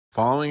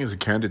Following is a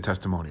candid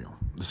testimonial.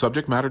 The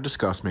subject matter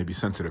discussed may be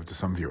sensitive to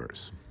some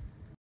viewers.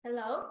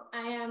 Hello, I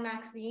am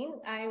Maxine.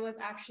 I was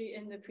actually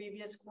in the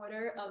previous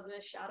quarter of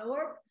the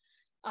shadowwork.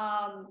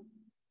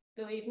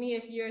 Believe me,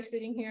 if you're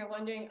sitting here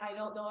wondering, I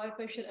don't know if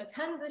I should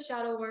attend the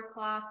shadowwork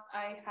class,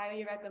 I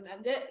highly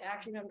recommend it. I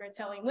actually remember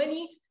telling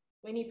Winnie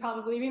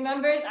probably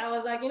remembers. I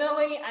was like,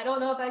 Winnie, I don't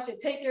know if I should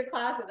take your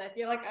class because I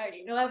feel like I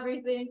already know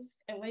everything.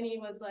 And Winnie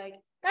was like,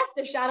 that's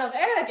the shadow of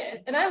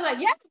arrogance. And I'm like,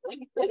 yes,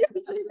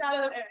 it's the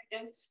shadow of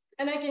arrogance.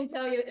 And I can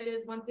tell you, it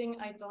is one thing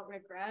I don't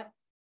regret.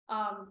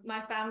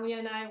 My family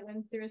and I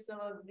went through some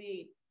of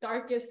the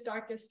darkest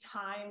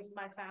times.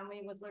 My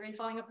family was literally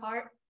falling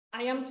apart.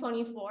 I am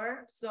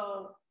 24,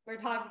 so we're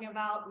talking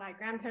about my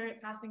grandparent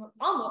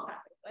almost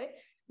passing away,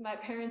 my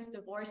parents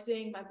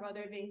divorcing, my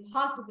brother being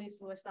possibly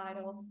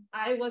suicidal.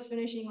 I was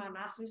finishing my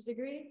master's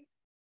degree.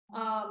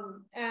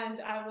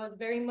 And I was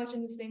very much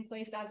in the same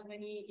place as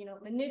Winnie,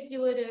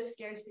 manipulative,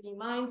 scarcity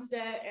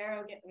mindset,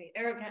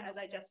 arrogant, as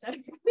I just said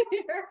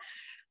earlier.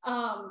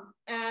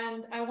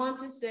 And I want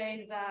to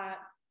say that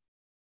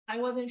I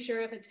wasn't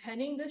sure if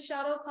attending the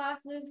shadow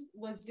classes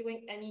was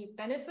doing any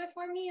benefit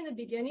for me in the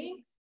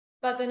beginning,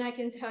 but then I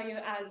can tell you,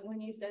 as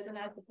Winnie says, and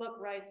as the book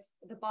writes,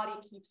 the body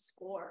keeps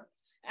score.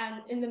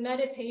 And in the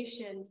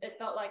meditations, it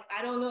felt like,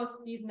 I don't know if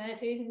these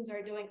meditations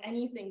are doing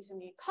anything to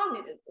me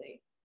cognitively,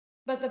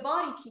 but the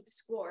body keeps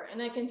score.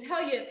 And I can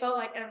tell you, it felt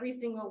like every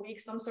single week,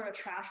 some sort of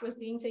trash was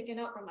being taken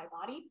out from my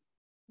body.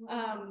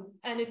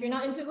 And if you're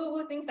not into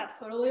woo-woo things, that's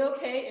totally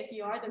okay. If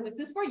you are, then this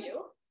is for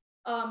you.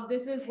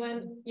 This is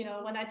when,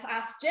 when I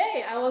asked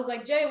Jay, I was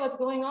like, Jay, what's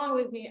going on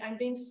with me? I'm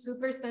being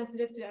super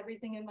sensitive to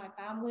everything in my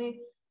family.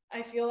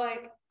 I feel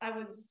like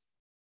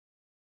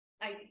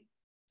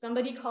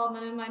somebody called,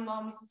 one of my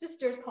mom's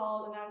sisters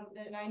called,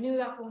 and I knew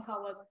that phone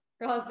call was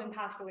her husband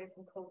passed away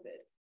from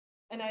COVID.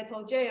 And I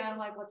told Jay, I'm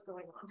like, what's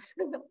going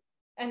on?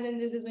 And then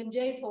this is when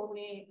Jay told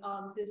me,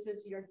 this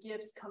is your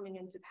gifts coming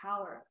into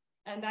power.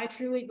 And I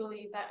truly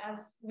believe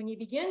that when you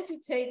begin to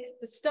take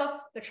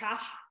the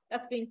trash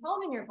that's being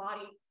held in your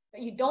body,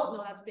 that you don't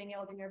know that's being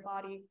held in your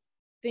body,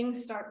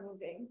 things start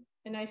moving.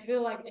 And I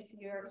feel like if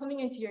you're coming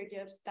into your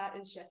gifts, that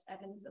is just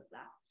evidence of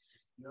that.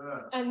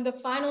 Yeah. And the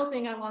final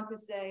thing I want to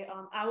say,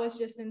 I was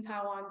just in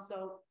Taiwan,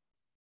 so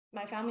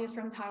my family is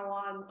from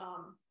Taiwan.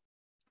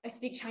 I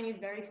speak Chinese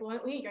very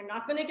fluently. You're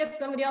not going to get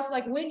somebody else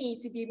like Winnie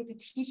to be able to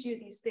teach you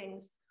these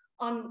things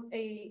on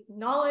a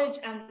knowledge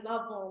and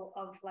level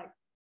of like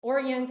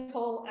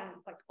Oriental and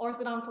like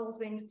orthodontal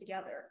things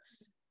together.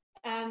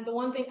 And the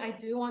one thing I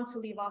do want to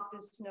leave off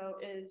this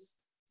note is,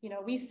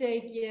 we say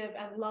give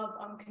and love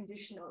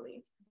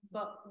unconditionally,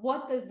 but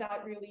what does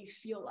that really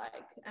feel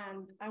like?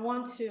 And I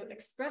want to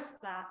express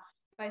that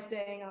by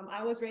saying,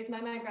 I was raised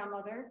by my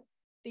grandmother.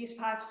 These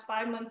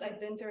five months I've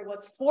been through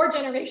was 4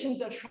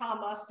 generations of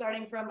trauma,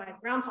 starting from my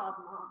grandpa's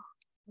mom.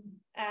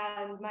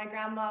 And my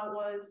grandma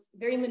was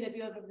very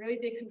manipulative, a really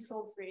big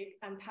control freak,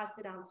 and passed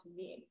it down to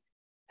me.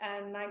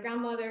 And my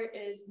grandmother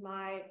is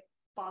my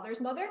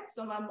father's mother,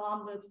 so my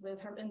mom lived with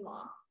her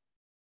in-law.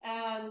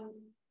 And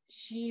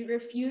she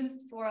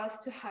refused for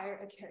us to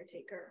hire a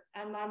caretaker.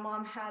 And my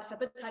mom had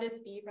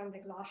hepatitis B from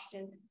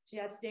exhaustion. She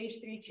had stage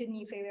 3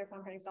 kidney failure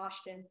from her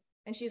exhaustion,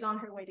 and she's on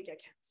her way to get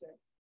cancer.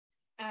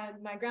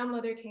 And my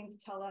grandmother came to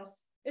tell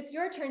us, it's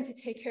your turn to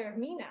take care of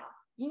me now.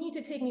 You need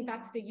to take me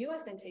back to the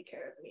US and take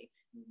care of me.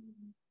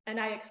 And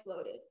I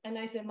exploded. And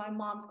I said, my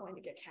mom's going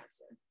to get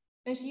cancer.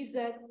 And she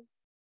said,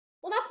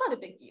 well, that's not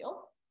a big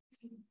deal.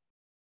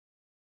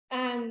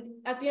 And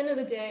at the end of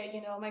the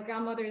day, my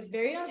grandmother is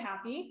very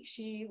unhappy.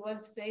 She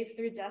was saved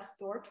through death's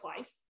door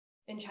twice.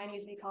 In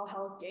Chinese, we call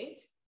Hell's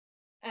Gate.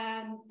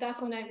 And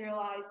that's when I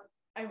realized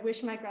I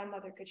wish my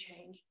grandmother could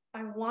change.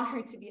 I want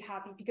her to be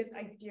happy because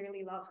I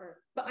dearly love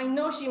her, but I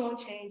know she won't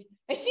change.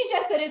 And she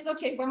just said, it's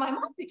okay for my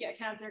mom to get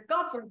cancer,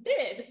 God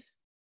forbid.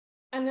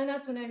 And then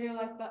that's when I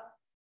realized that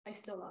I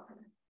still love her.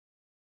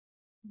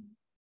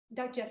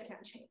 That just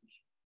can't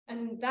change.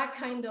 And that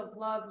kind of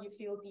love you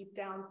feel deep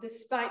down,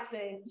 despite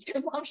saying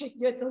your mom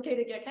it's okay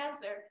to get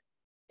cancer,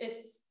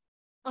 it's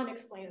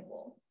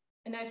unexplainable.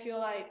 And I feel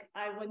like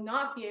I would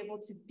not be able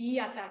to be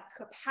at that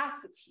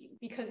capacity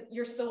because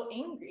you're so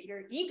angry.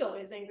 Your ego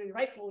is angry,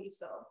 rightfully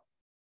so.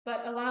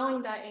 But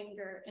allowing that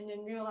anger and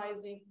then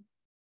realizing,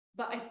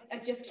 but I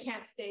just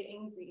can't stay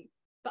angry.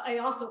 But I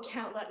also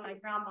can't let my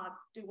grandma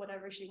do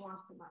whatever she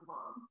wants to my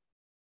mom,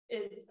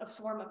 is a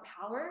form of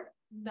power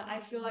that I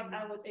feel like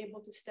I was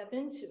able to step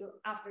into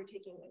after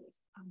taking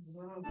Winnie's class.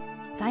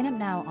 Sign up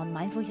now on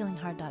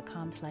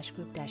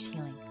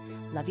mindfulhealingheart.com/group-healing.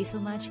 Love you so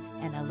much,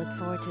 and I look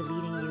forward to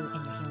leading you in your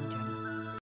healing journey.